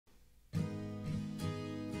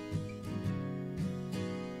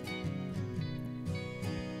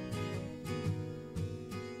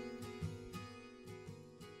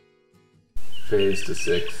Phase to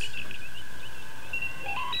 6.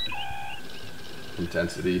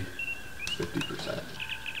 Intensity 50%.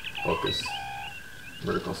 Focus.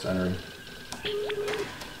 Vertical centering.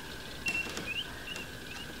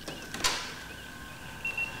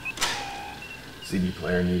 CD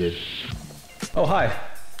player needed. Oh, hi.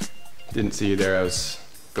 Didn't see you there. I was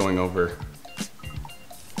going over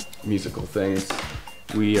musical things.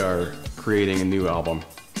 We are creating a new album.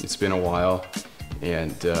 It's been a while,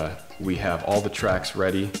 and we have all the tracks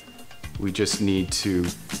ready. We just need to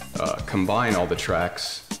combine all the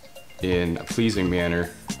tracks in a pleasing manner.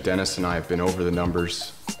 Dennis and I have been over the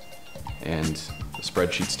numbers, and the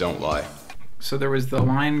spreadsheets don't lie. So there was the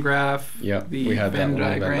line graph, Yeah, the we had Venn that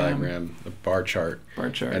diagram. Venn diagram, the bar chart.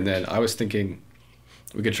 And then I was thinking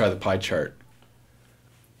we could try the pie chart.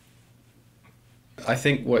 I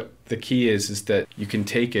think what the key is that you can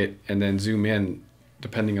take it and then zoom in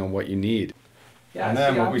depending on what you need. Yeah, And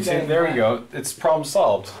then what we see, there we go, it's problem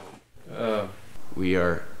solved. We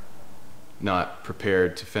are not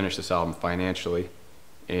prepared to finish this album financially,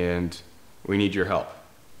 and we need your help.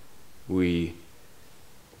 We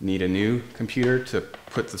need a new computer to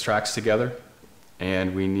put the tracks together,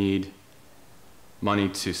 and we need money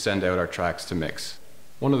to send out our tracks to mix.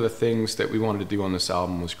 One of the things that we wanted to do on this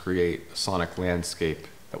album was create a sonic landscape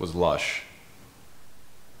that was lush,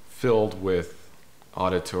 filled with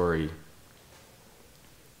auditory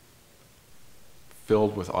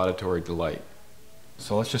delight.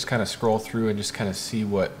 So let's just kind of scroll through and just kind of see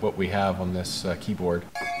what we have on this keyboard.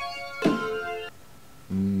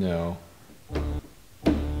 No.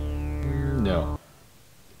 No.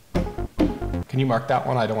 Can you mark that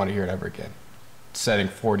one? I don't want to hear it ever again. Setting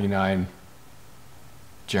 49.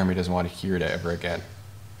 Jeremy doesn't want to hear it ever again.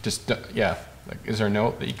 Just, yeah. Like, is there a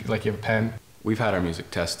note that you have a pen? We've had our music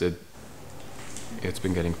tested. It's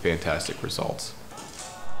been getting fantastic results.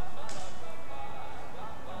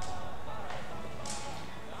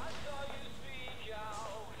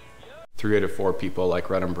 Three out of 4 people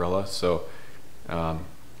like Red Umbrella, so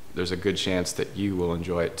there's a good chance that you will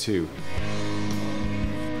enjoy it too.